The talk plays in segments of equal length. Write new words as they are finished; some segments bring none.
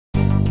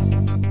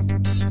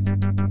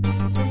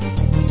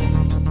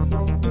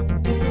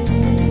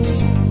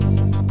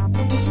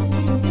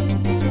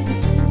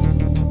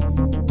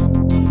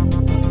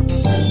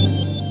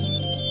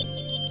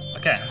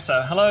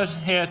So hello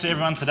here to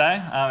everyone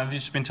today. I've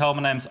just been told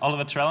my name's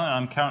Oliver Torella and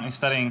I'm currently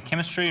studying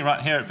chemistry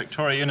right here at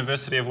Victoria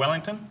University of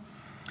Wellington.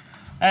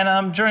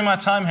 And during my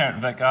time here at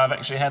Vic, I've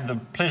actually had the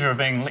pleasure of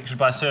being lectured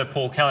by Sir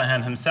Paul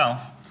Callaghan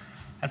himself.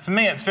 And for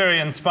me, it's very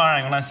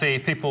inspiring when I see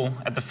people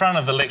at the front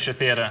of the lecture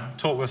theatre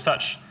talk with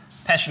such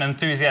passion,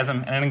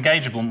 enthusiasm and an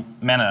engageable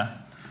manner,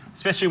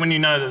 especially when you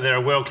know that they're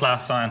a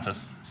world-class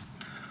scientist.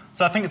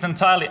 So I think it's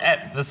entirely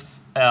apt this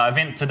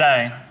event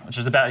today, which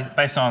is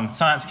based on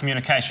science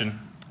communication,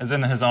 is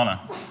in his honour.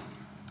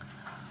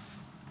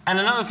 And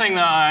another thing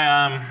that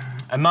I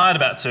admired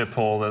about Sir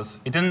Paul is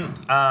he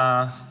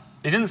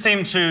didn't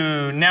seem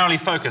to narrowly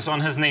focus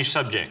on his niche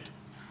subject.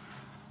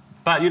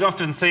 But you'd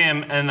often see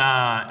him in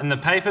the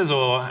papers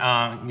or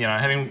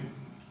having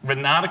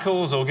written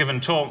articles or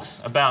given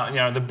talks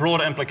about the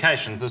broader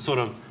implications, the sort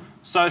of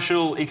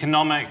social,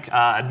 economic,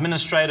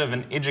 administrative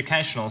and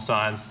educational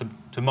sides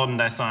to modern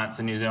day science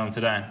in New Zealand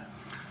today.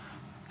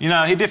 He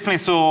definitely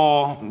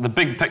saw the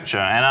big picture,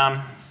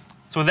 and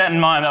so with that in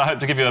mind, I hope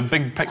to give you a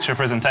big picture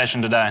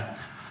presentation today.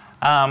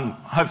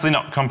 Hopefully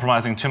not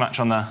compromising too much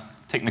on the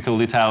technical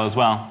detail as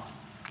well.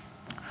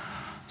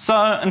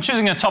 So in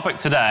choosing a topic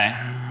today,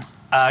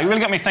 it really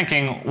got me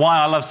thinking why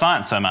I love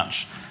science so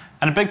much.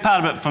 And a big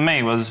part of it for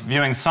me was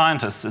viewing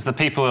scientists as the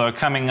people who are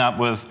coming up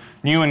with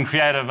new and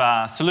creative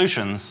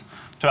solutions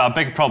to our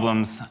big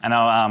problems and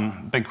our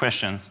big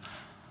questions.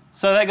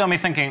 So that got me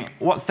thinking,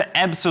 what's the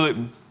absolute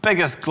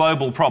biggest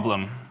global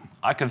problem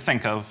I could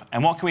think of,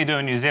 and what can we do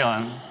in New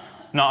Zealand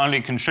not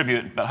only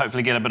contribute, but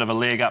hopefully get a bit of a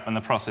leg up in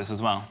the process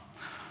as well.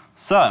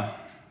 So,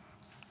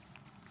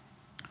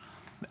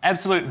 the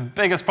absolute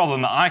biggest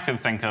problem that I could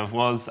think of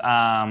was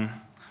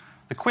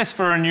the quest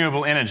for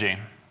renewable energy.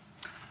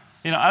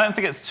 I don't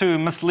think it's too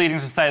misleading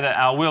to say that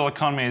our world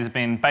economy has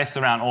been based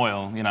around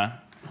oil,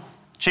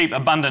 cheap,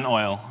 abundant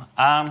oil.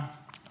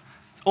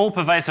 It's all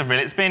pervasive,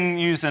 really. It's been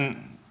used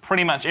in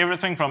pretty much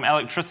everything from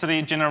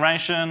electricity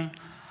generation,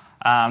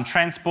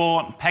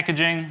 transport,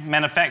 packaging,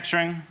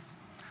 manufacturing.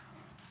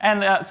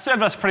 And it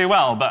served us pretty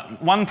well,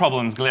 but one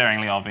problem is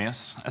glaringly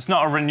obvious. It's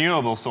not a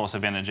renewable source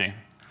of energy.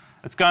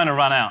 It's going to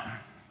run out.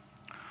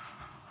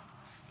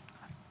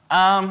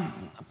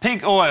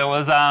 Peak oil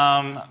is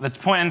the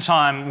point in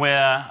time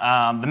where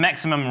the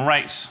maximum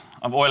rate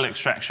of oil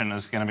extraction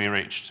is going to be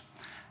reached.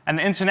 And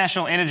the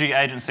International Energy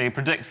Agency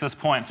predicts this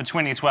point for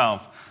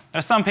 2012. There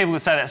are some people who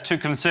say that's too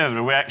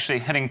conservative. We're actually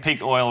hitting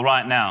peak oil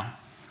right now.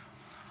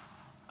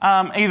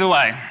 Either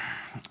way,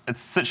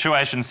 it's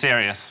situation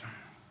serious.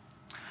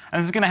 And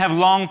this is going to have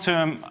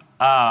long-term,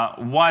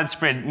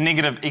 widespread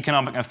negative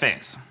economic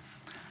effects.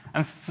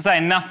 And to say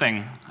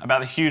nothing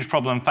about the huge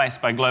problem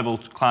faced by global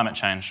climate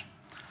change.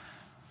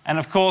 And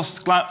of course,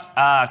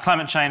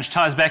 climate change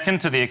ties back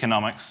into the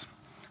economics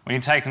when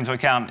you take into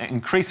account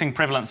increasing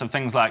prevalence of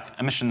things like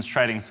emissions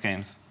trading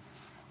schemes.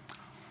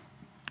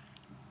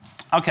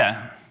 Okay,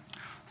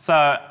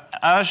 so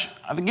I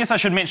guess I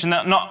should mention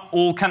that not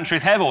all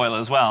countries have oil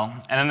as well.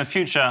 And in the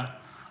future,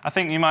 I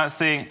think you might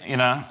see,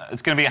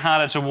 it's going to be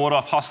harder to ward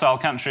off hostile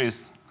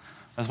countries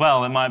as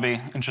well that might be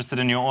interested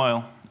in your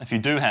oil, if you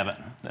do have it,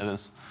 that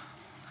is.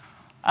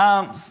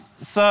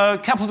 So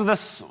coupled to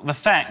this, the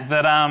fact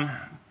that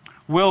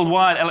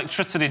worldwide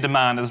electricity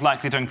demand is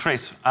likely to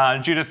increase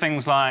due to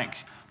things like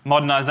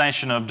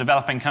modernisation of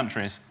developing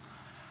countries.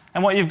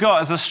 And what you've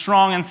got is a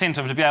strong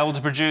incentive to be able to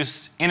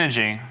produce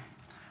energy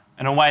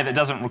in a way that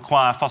doesn't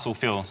require fossil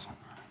fuels.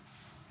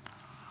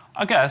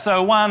 Okay,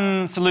 so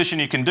one solution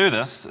you can do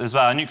this is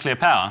nuclear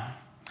power.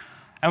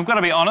 And we've got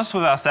to be honest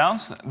with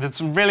ourselves. There's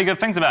some really good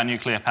things about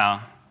nuclear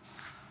power.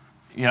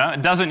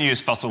 It doesn't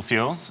use fossil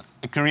fuels.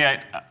 It can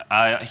create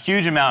a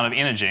huge amount of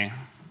energy.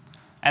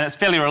 And it's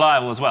fairly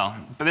reliable as well.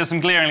 But there's some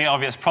glaringly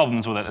obvious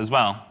problems with it as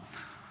well.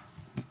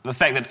 The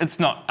fact that it's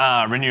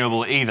not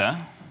renewable either.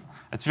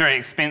 It's very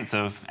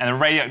expensive. And the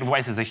radioactive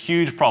waste is a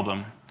huge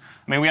problem.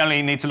 I mean, we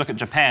only need to look at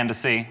Japan to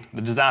see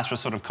the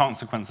disastrous sort of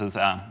consequences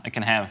it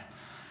can have.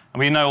 And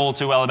we know all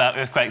too well about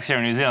earthquakes here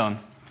in New Zealand.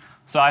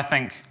 So I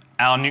think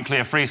our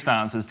nuclear-free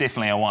stance is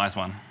definitely a wise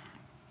one.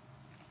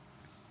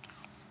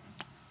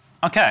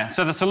 Okay,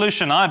 so the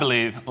solution, I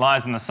believe,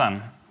 lies in the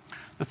sun.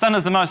 The sun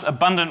is the most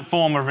abundant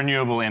form of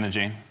renewable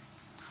energy.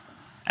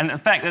 And in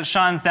fact, it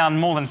shines down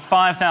more than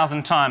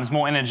 5,000 times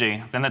more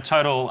energy than the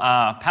total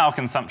power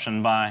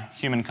consumption by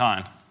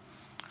humankind.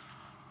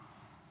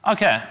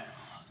 Okay,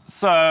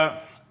 so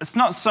it's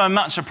not so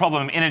much a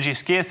problem of energy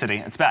scarcity.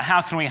 It's about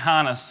how can we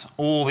harness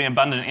all the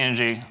abundant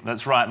energy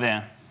that's right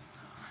there.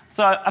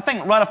 So I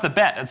think right off the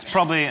bat, it's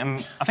probably,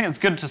 I think it's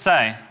good to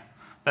say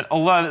that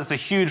although it's a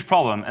huge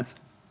problem, it's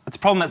a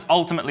problem that's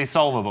ultimately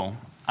solvable.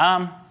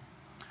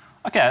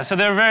 Okay, so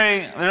there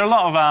are a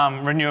lot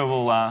of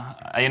renewable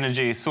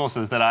energy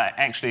sources that are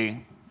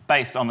actually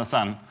based on the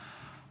sun.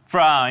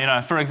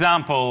 For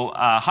example,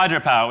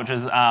 hydropower, which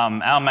is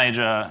our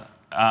major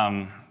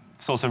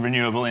source of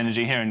renewable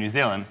energy here in New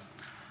Zealand,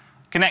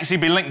 can actually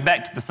be linked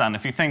back to the sun.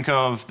 If you think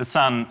of the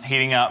sun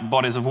heating up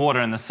bodies of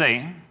water in the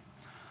sea,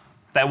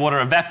 that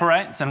water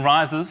evaporates and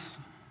rises,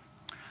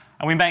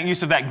 and we make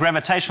use of that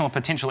gravitational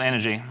potential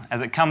energy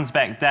as it comes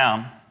back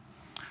down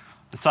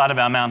the side of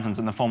our mountains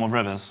in the form of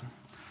rivers.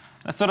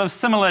 A sort of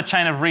similar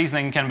chain of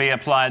reasoning can be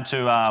applied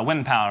to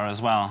wind power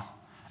as well.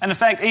 And in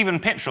fact, even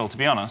petrol, to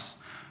be honest,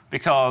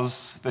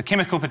 because the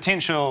chemical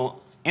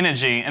potential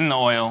energy in the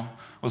oil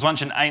was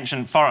once in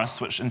ancient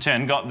forests, which in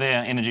turn got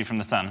their energy from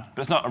the sun.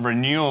 But it's not a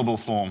renewable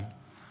form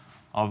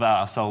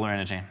of solar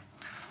energy.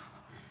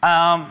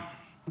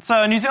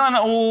 So New Zealand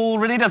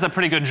already does a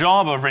pretty good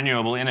job of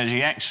renewable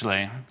energy,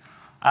 actually.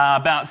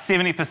 About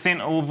 70%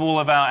 of all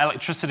of our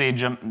electricity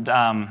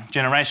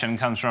generation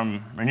comes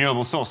from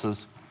renewable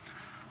sources.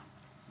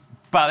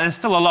 But there's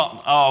still a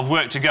lot of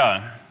work to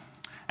go.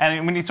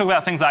 And when you talk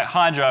about things like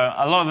hydro,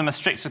 a lot of them are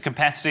strict to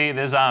capacity.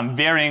 There's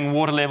varying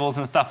water levels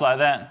and stuff like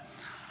that.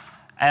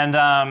 And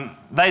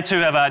they too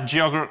have a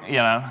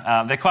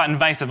they're quite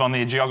invasive on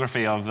the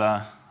geography of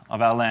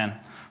our land.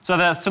 So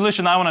the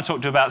solution I want to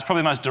talk to you about is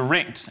probably the most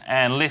direct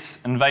and less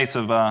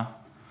invasive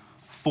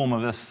form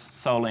of this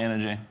solar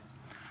energy.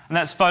 And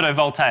that's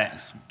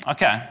photovoltaics.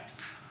 Okay.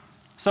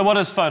 So what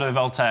is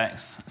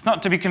photovoltaics? It's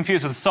not to be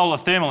confused with solar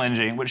thermal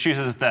energy, which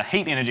uses the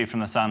heat energy from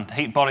the sun to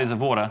heat bodies of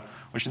water,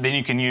 which then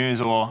you can use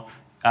or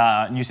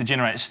use to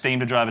generate steam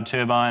to drive a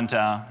turbine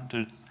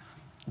to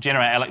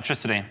generate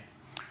electricity.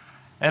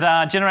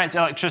 It generates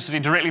electricity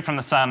directly from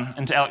the sun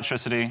into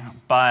electricity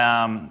by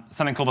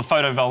something called the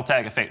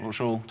photovoltaic effect, which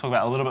we'll talk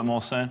about a little bit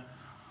more soon.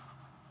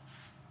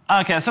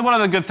 Okay, so what are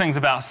the good things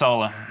about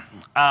solar?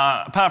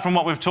 Apart from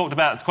what we've talked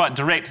about, it's quite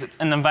direct, it's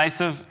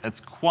invasive, it's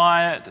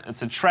quiet,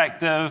 it's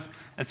attractive,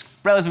 it's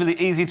relatively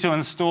easy to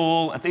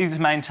install, it's easy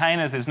to maintain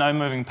as there's no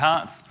moving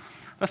parts.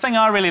 The thing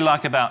I really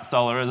like about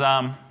solar is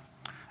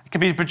it can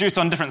be produced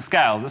on different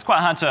scales. It's quite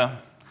hard to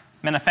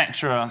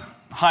manufacture a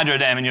hydro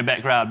dam in your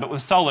backyard, but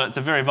with solar it's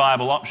a very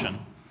viable option.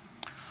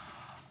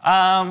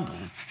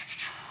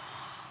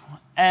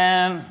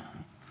 And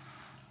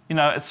you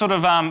know, it sort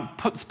of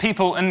puts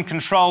people in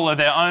control of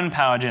their own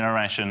power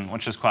generation,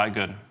 which is quite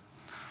good.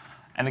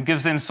 And it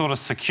gives them sort of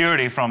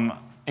security from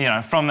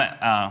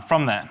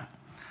that.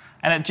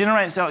 And it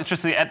generates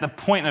electricity at the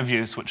point of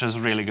use, which is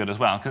really good as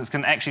well, because it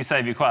can actually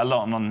save you quite a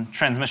lot on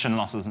transmission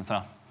losses and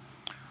stuff.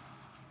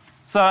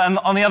 So and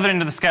on the other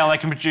end of the scale, they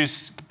can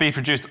be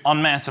produced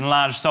en masse in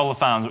large solar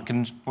farms,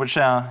 which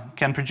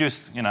can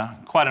produce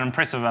quite an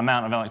impressive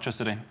amount of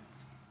electricity.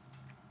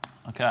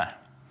 Okay.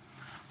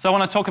 So I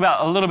want to talk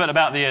a little bit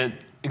about the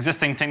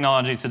existing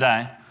technology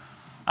today,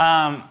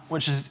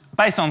 which is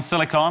based on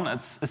silicon.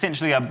 It's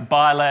essentially a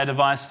bilayer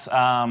device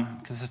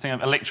consisting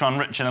of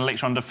electron-rich and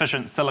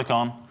electron-deficient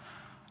silicon.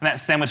 And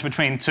that's sandwiched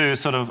between two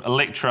sort of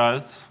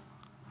electrodes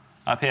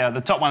up here. The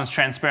top one's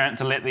transparent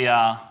to let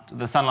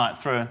the sunlight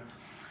through.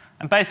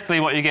 And basically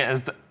what you get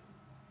is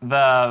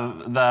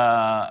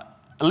the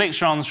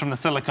electrons from the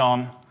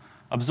silicon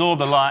absorb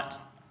the light,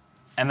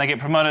 and they get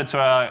promoted to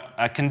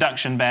a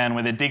conduction band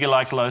where they're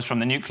deglycosed from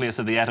the nucleus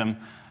of the atom,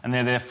 and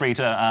they're free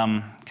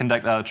to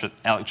conduct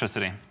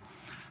electricity.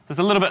 It's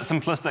a little bit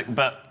simplistic,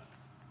 but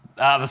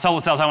the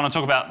solar cells I want to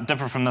talk about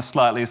differ from this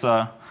slightly.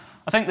 So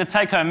I think the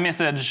take-home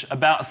message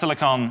about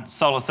silicon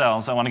solar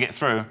cells I want to get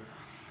through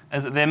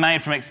is that they're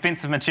made from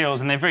expensive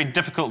materials and they're very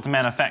difficult to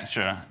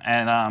manufacture.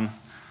 And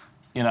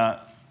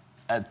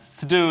it's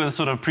to do with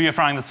sort of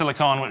purifying the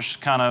silicon, which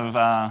kind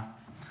of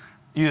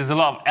uses a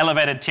lot of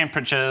elevated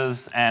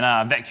temperatures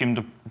and vacuum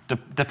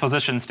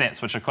deposition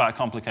steps, which are quite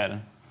complicated.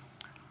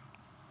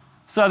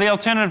 So the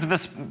alternative to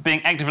this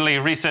being actively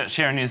researched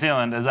here in New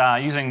Zealand is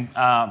using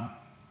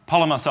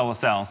polymer solar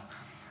cells.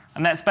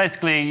 And that's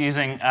basically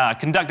using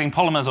conducting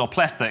polymers or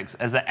plastics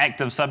as the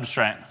active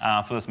substrate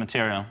for this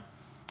material.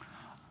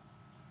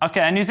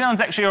 Okay, and New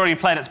Zealand's actually already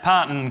played its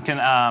part in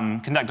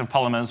conductive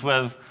polymers,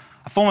 with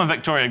a former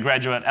Victoria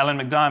graduate, Alan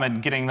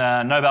MacDiarmid, getting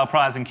the Nobel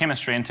Prize in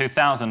Chemistry in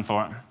 2000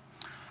 for it.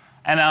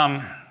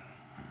 And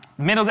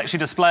the medal's actually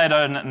displayed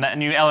in that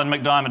new Alan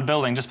MacDiarmid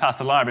building just past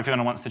the library if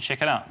anyone wants to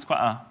check it out. It's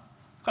quite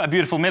a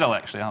beautiful medal,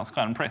 actually. I was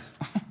quite impressed.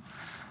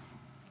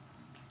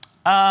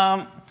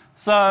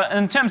 So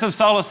in terms of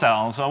solar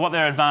cells, what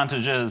their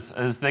advantage is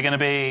they're going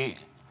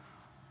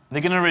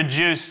to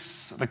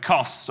reduce the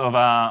cost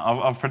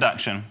of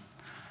production.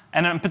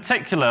 And in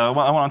particular,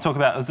 what I want to talk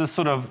about is this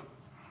sort of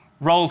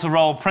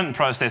roll-to-roll print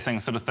processing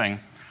sort of thing.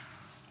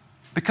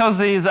 Because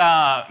these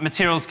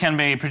materials can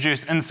be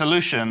produced in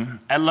solution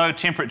at low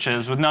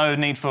temperatures with no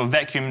need for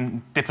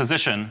vacuum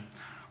deposition,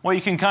 what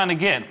you can kind of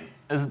get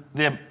is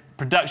their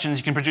productions.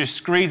 You can produce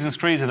screeds and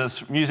screeds of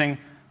this using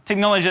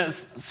technology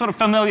that's sort of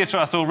familiar to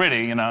us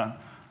already,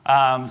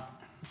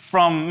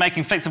 from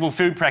making flexible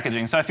food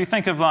packaging. So if you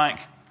think of like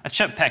a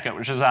chip packet,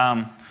 which is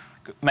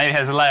maybe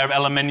has a layer of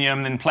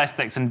aluminium, then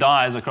plastics and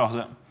dyes across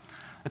it.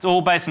 It's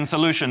all based in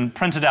solution,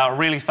 printed out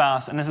really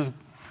fast, and this has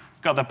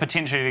got the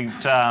potential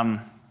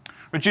to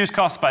reduce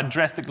costs by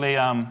drastically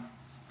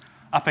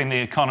upping the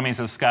economies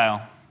of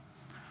scale.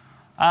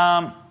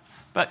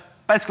 But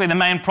basically the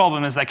main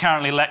problem is they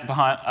currently lag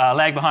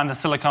behind the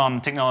silicon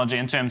technology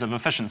in terms of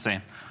efficiency.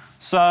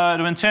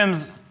 So in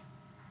terms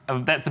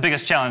of, that's the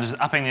biggest challenge, is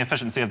upping the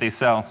efficiency of these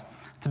cells.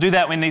 To do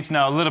that, we need to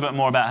know a little bit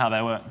more about how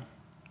they work.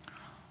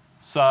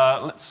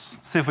 So let's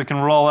see if we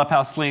can roll up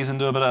our sleeves and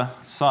do a bit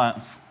of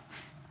science.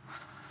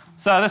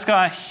 So this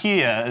guy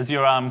here is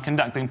your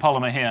conducting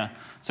polymer here.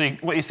 So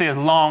what you see is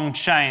long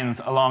chains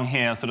along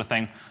here, sort of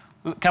thing.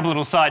 A couple of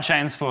little side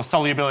chains for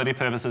solubility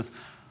purposes.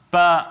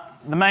 But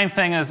the main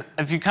thing is,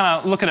 if you kind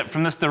of look at it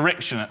from this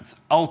direction, it's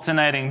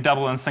alternating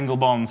double and single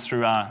bonds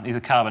through, these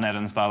are carbon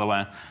atoms, by the way.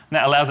 And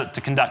that allows it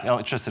to conduct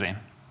electricity.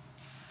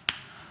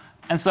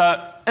 And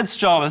so its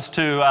job is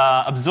to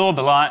absorb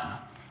the light,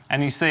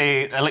 and you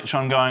see the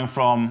electron going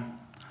from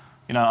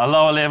a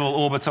lower level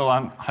orbital.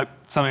 I hope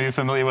some of you are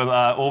familiar with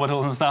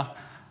orbitals and stuff.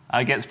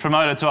 Gets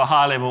promoted to a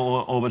high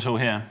level orbital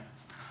here.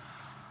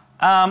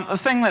 The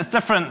thing that's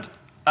different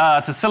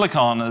to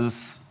silicon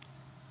is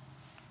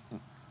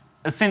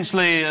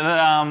essentially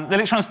the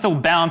electron is still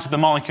bound to the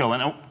molecule,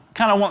 and it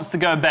kind of wants to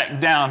go back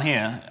down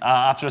here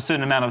after a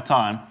certain amount of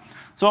time.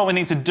 So what we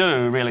need to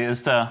do really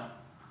is to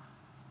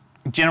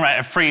generate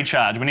a free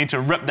charge. We need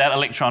to rip that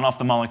electron off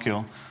the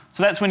molecule.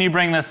 So that's when you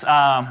bring this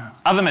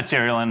other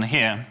material in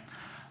here.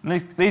 And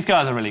these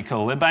guys are really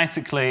cool. They're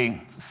basically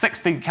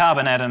 60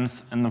 carbon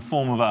atoms in the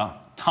form of a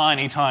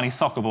tiny, tiny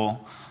soccer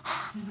ball.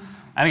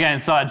 And again,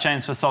 side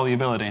chains for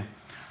solubility.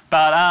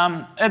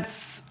 But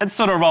its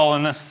sort of role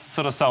in this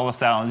sort of solar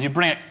cell is you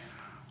bring it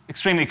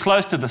extremely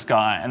close to this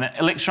guy, and the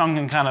electron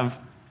can kind of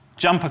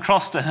jump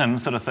across to him,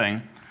 sort of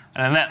thing.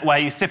 And in that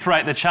way, you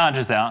separate the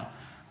charges out,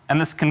 and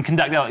this can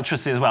conduct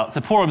electricity as well. It's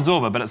a poor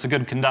absorber, but it's a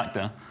good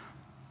conductor.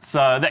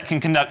 So that can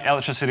conduct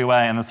electricity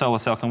away, and the solar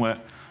cell can work.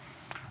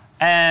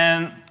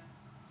 And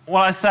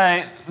what I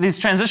say, these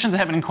transitions are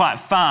happening quite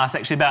fast,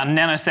 actually about a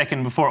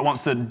nanosecond before it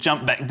wants to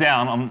jump back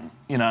down on,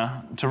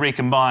 to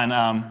recombine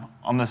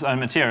on this own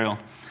material.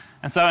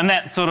 And so in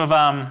that sort of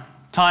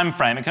time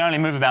frame, it can only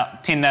move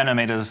about 10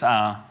 nanometers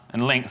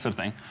in length, sort of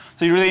thing.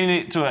 So you really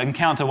need to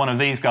encounter one of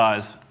these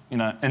guys,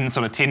 in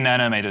sort of 10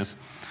 nanometers.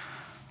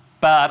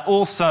 But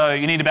also,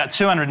 you need about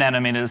 200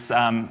 nanometers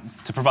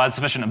to provide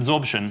sufficient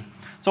absorption.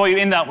 So what you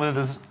end up with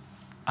is,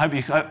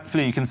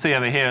 hopefully you can see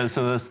over here, is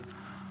sort of this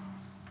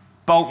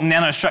bulk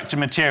nanostructured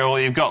material.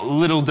 You've got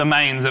little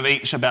domains of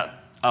each about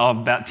 10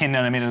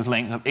 nanometers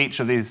length of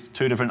each of these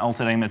two different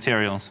alternating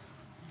materials.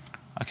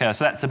 Okay,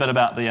 so that's a bit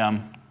about the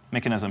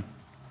mechanism.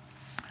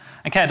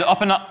 Okay, to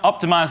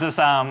optimize this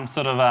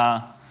sort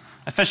of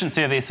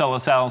efficiency of these solar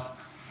cells,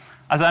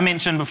 as I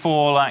mentioned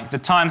before, the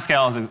time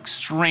scale is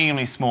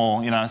extremely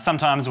small,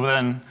 sometimes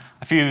within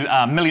a few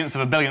millionths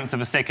of a billionth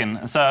of a second.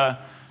 And so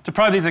to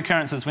probe these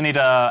occurrences, we need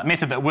a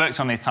method that works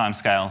on these time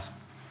scales.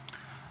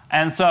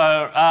 And so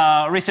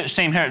a research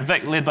team here at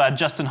Vic, led by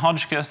Justin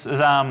Hodgkiss,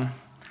 is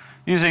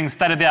using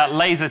state-of-the-art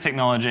laser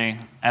technology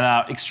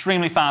and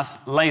extremely fast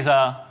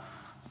laser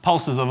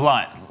pulses of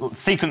light,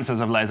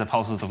 sequences of laser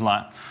pulses of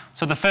light.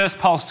 So the first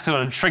pulse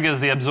sort of triggers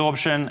the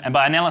absorption, and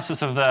by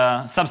analysis of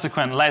the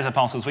subsequent laser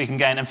pulses, we can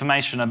gain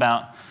information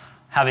about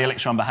how the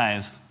electron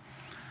behaves.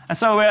 And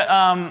so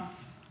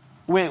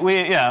we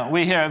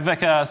here at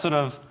Vic are sort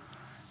of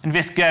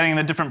investigating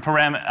the different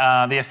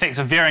the effects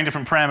of varying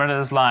different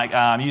parameters, like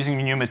using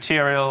new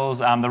materials,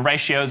 the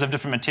ratios of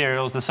different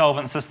materials, the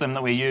solvent system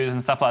that we use, and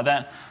stuff like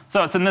that.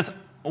 So it's in this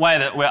way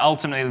that we're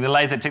ultimately, the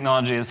laser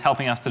technology is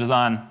helping us to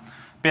design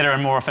better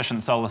and more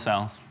efficient solar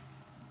cells.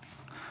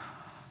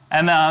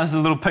 And this is a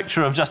little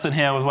picture of Justin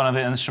here with one of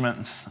the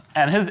instruments.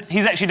 And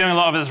he's actually doing a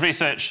lot of his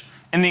research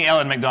in the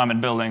Ellen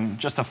McDiarmid building,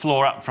 just a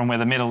floor up from where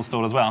the metal's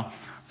stored as well.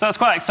 So it's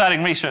quite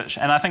exciting research,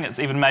 and I think it's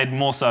even made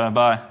more so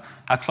by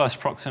our close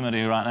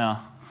proximity right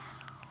now.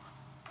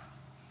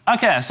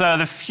 Okay, so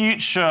the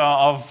future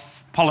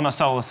of polymer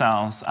solar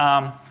cells.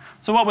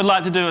 So what we'd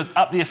like to do is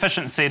up the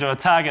efficiency to a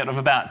target of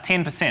about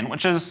 10%,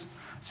 which is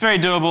it's very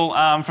doable.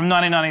 From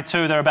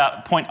 1992, they're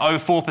about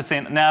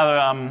 0.04%.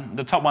 Now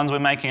the top ones we're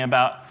making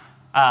about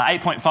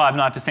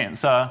 8.59%.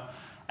 So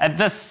at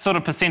this sort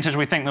of percentage,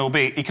 we think they will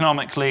be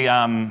economically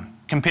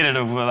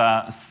competitive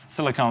with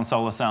silicon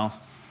solar cells.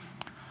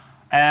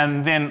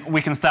 And then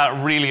we can start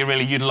really,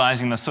 really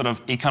utilizing the sort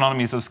of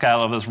economies of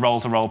scale of this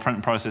roll-to-roll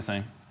print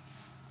processing.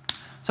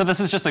 So this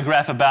is just a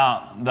graph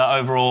about the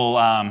overall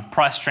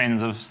price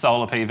trends of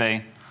solar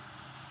PV.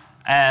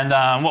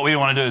 And what we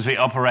want to do is be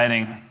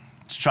operating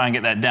to try and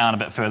get that down a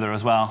bit further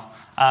as well.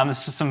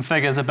 There's just some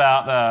figures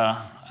about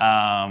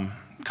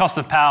the cost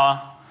of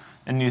power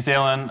in New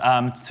Zealand.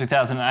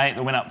 2008,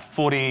 it went up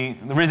the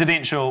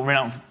residential went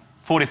up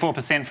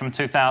 44% from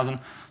 2000.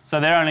 So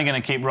they're only going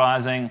to keep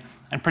rising.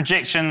 And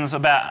projections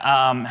about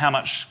how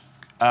much,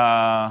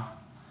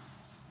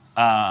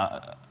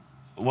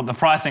 what the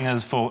pricing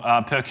is for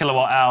per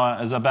kilowatt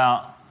hour is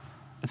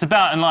it's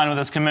about in line with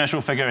this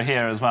commercial figure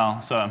here as well.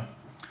 So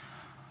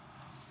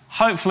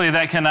hopefully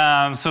that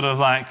can sort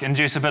of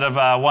induce a bit of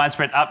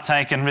widespread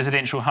uptake in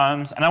residential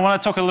homes. And I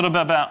want to talk a little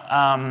bit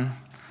about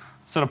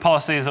sort of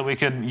policies that we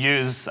could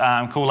use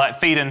called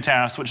feed-in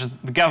tariffs, which is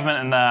the government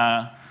and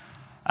the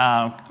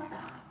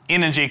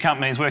energy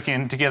companies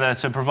working together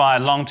to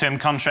provide long-term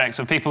contracts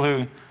for people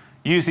who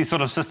use these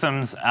sort of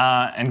systems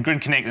and grid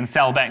connect and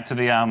sell back to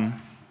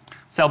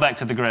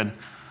the grid.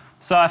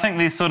 So I think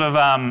these sort of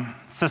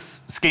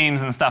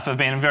schemes and stuff have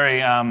been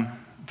very,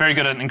 very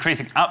good at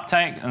increasing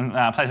uptake in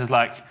places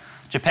like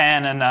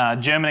Japan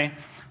and Germany.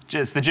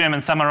 it's the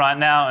German summer right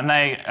now, and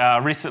they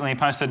recently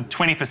posted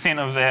 20%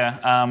 of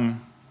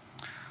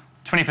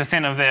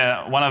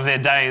one of their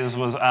days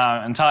was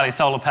entirely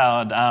solar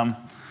powered.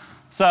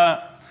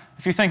 So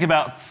if you think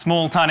about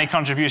small, tiny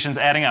contributions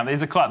adding up,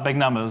 these are quite big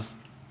numbers.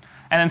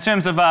 And in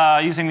terms of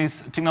using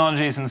these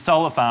technologies in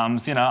solar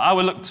farms, I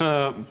would look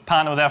to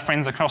partner with our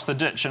friends across the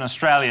ditch in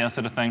Australia,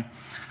 sort of thing.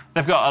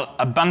 They've got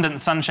abundant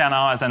sunshine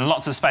hours and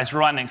lots of space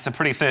right next to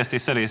pretty thirsty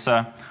cities,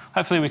 so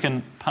hopefully we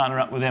can partner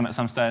up with them at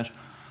some stage.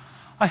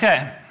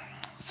 Okay,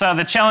 so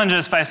the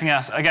challenges facing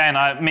us, again,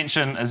 I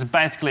mentioned, is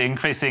basically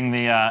increasing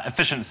the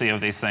efficiency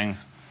of these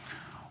things,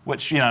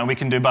 which we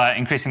can do by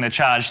increasing the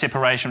charge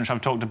separation, which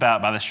I've talked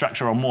about, by the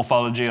structural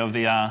morphology of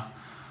the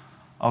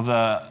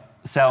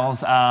cells,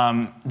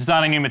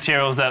 designing new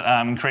materials that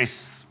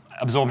increase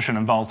absorption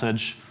and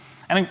voltage,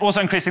 and also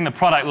increasing the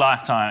product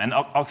lifetime and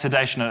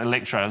oxidation of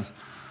electrodes.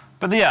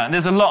 But yeah,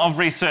 there's a lot of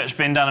research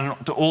being done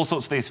into all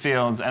sorts of these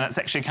fields, and it's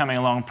actually coming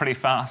along pretty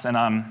fast, and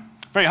I'm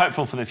very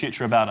hopeful for the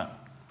future about it.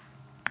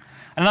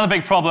 And another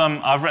big problem,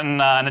 I've written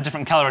in a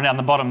different color down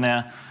the bottom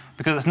there,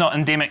 because it's not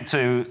endemic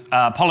to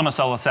polymer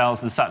solar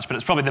cells as such, but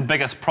it's probably the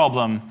biggest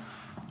problem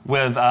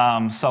with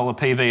solar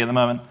PV at the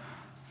moment.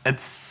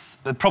 It's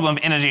the problem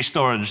of energy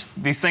storage.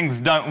 These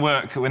things don't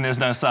work when there's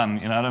no sun,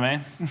 you know what I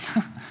mean?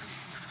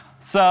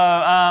 So,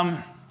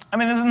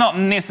 there's not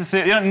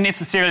necessarily, you don't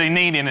necessarily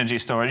need energy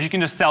storage. You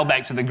can just sell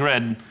back to the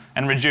grid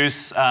and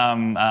reduce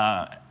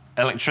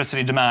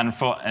electricity demand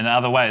in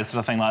other ways, sort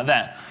of thing like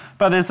that.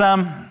 But there's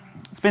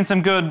been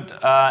some good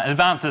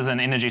advances in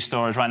energy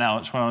storage right now,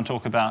 which I want to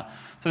talk about.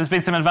 So there's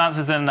been some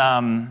advances in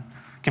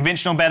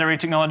conventional battery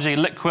technology,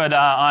 liquid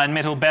iron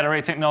metal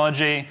battery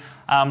technology,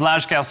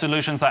 large-scale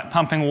solutions like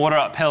pumping water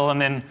uphill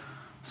and then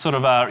sort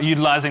of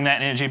utilizing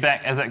that energy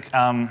back as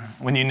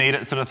when you need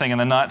it, sort of thing, in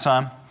the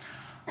nighttime.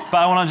 But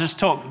I want to just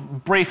talk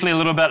briefly a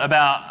little bit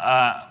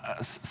about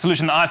a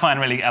solution that I find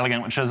really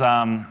elegant, which is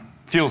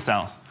fuel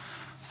cells.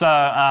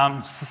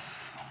 So,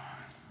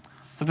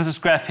 so this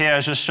graph here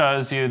just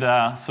shows you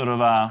the sort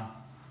of,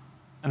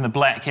 in the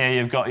black here,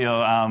 you've got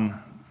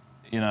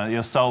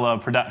your solar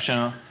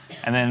production,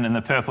 and then in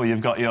the purple,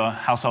 you've got your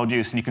household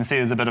use, and you can see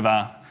there's a bit of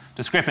a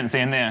discrepancy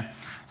in there.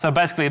 So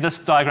basically, this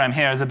diagram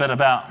here is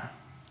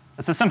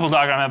it's a simple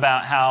diagram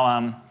about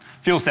how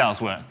fuel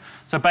cells work.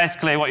 So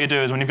basically, what you do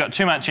is when you've got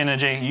too much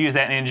energy, you use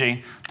that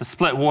energy to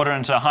split water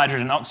into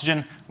hydrogen and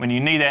oxygen. When you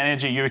need that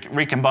energy, you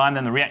recombine,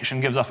 then the reaction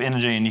gives off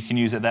energy, and you can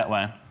use it that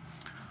way.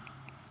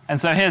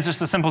 And so here's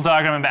just a simple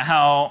diagram about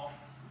how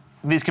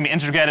these can be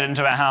integrated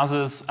into our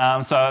houses.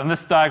 So in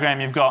this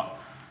diagram, you've got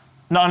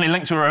not only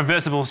linked to a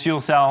reversible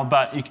fuel cell,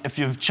 but if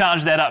you've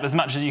charged that up as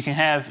much as you can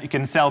have, you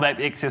can sell back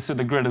the excess to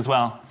the grid as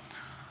well.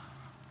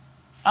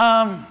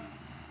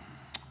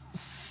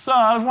 So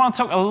I want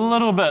to talk a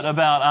little bit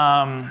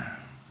about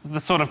the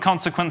sort of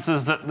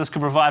consequences that this could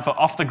provide for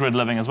off-the-grid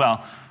living as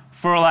well.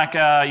 For like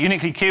a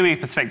uniquely Kiwi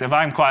perspective,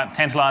 I'm quite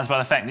tantalized by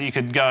the fact that you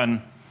could go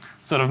and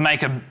sort of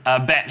make a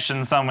batch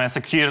in somewhere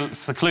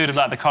secluded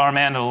like the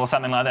Coromandel or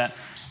something like that.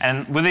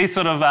 And with these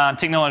sort of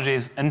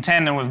technologies, in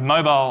tandem with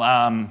mobile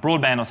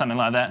broadband or something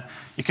like that,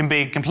 you can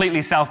be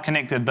completely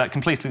self-connected but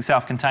completely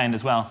self-contained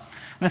as well.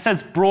 And this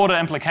has broader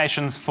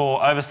implications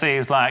for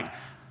overseas, like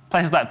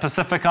places like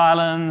Pacific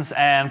Islands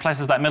and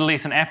places like Middle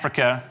East and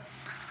Africa.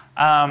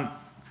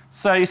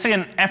 So you see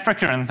in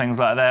Africa and things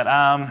like that,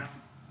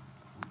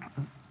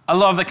 a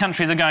lot of the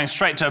countries are going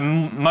straight to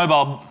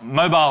mobile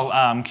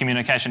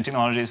communication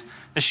technologies,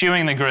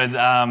 eschewing the grid.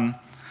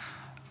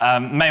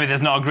 Maybe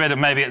there's not a grid, or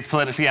maybe it's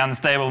politically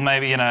unstable.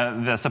 Maybe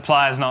the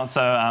supply is not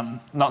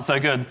so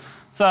good.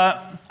 So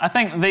I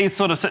think these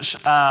sort of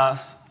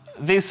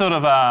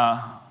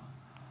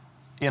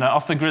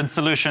off-the-grid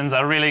solutions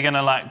are really going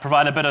to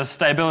provide a bit of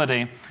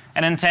stability,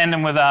 and in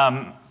tandem with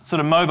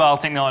sort of mobile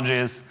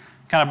technologies,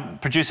 kind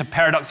of produce a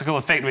paradoxical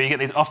effect where you get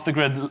these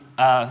off-the-grid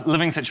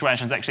living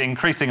situations actually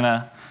increasing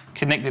the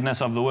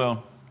connectedness of the world.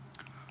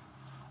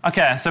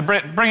 Okay, so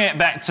bringing it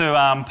back to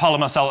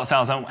polymer solar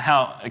cells and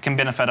how it can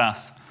benefit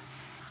us.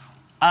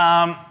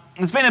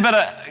 There's been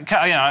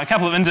a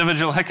couple of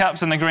individual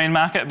hiccups in the green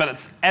market, but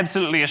it's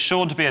absolutely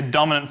assured to be a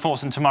dominant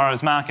force in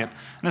tomorrow's market.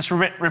 And this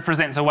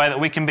represents a way that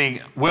we can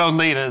be world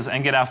leaders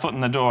and get our foot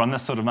in the door in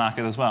this sort of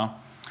market as well.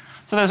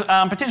 So there's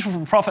potential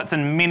for profits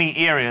in many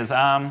areas.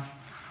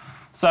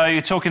 So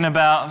you're talking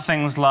about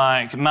things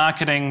like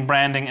marketing,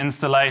 branding,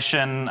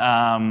 installation,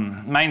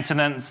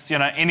 maintenance.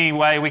 Any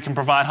way we can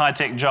provide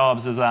high-tech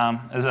jobs is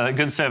a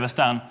good service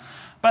done.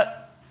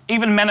 But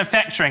even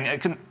manufacturing,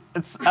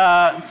 it's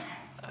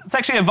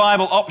actually a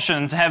viable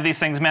option to have these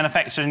things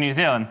manufactured in New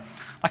Zealand.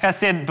 Like I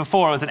said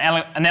before, it was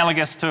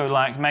analogous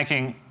to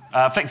making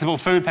flexible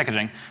food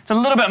packaging. It's a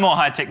little bit more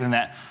high-tech than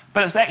that,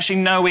 but it's actually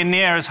nowhere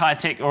near as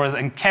high-tech or as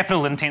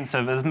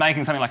capital-intensive as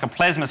making something like a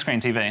plasma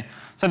screen TV.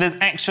 So there's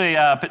actually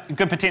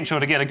good potential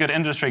to get a good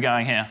industry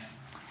going here.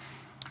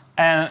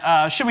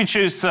 And should we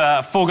choose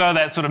to forego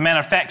that sort of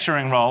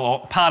manufacturing role,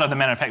 or part of the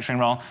manufacturing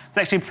role, there's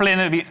actually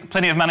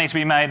plenty of money to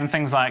be made in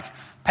things like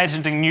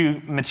patenting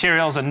new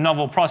materials and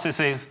novel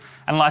processes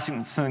and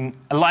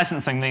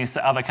licensing these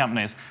to other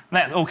companies. And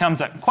that all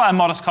comes at quite a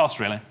modest cost,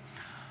 really.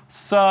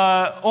 So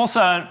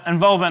also,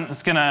 involvement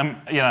is going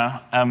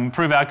to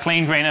improve our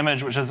clean green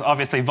image, which is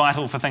obviously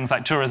vital for things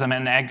like tourism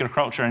and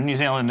agriculture in New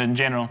Zealand in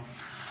general.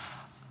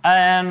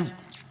 And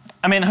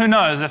I mean, who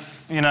knows,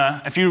 if you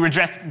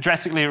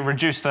drastically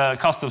reduce the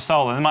cost of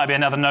solar, there might be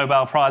another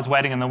Nobel Prize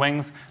waiting in the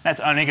wings. That's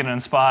only going to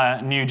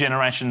inspire new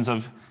generations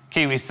of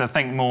Kiwis to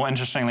think more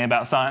interestingly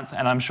about science,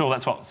 and I'm sure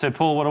that's what Sir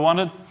Paul would have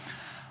wanted.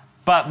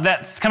 But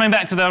that's coming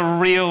back to the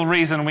real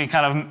reason we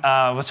kind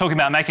of were talking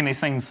about making these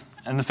things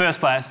in the first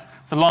place,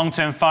 the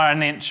long-term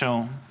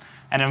financial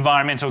and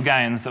environmental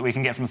gains that we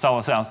can get from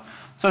solar cells.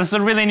 So this is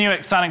a really new,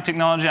 exciting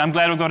technology. I'm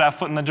glad we got our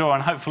foot in the door,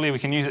 and hopefully we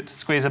can use it to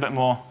squeeze a bit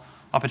more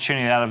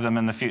opportunity out of them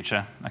in the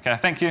future. Okay,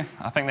 thank you.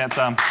 I think that's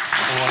all I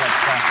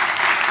have to say.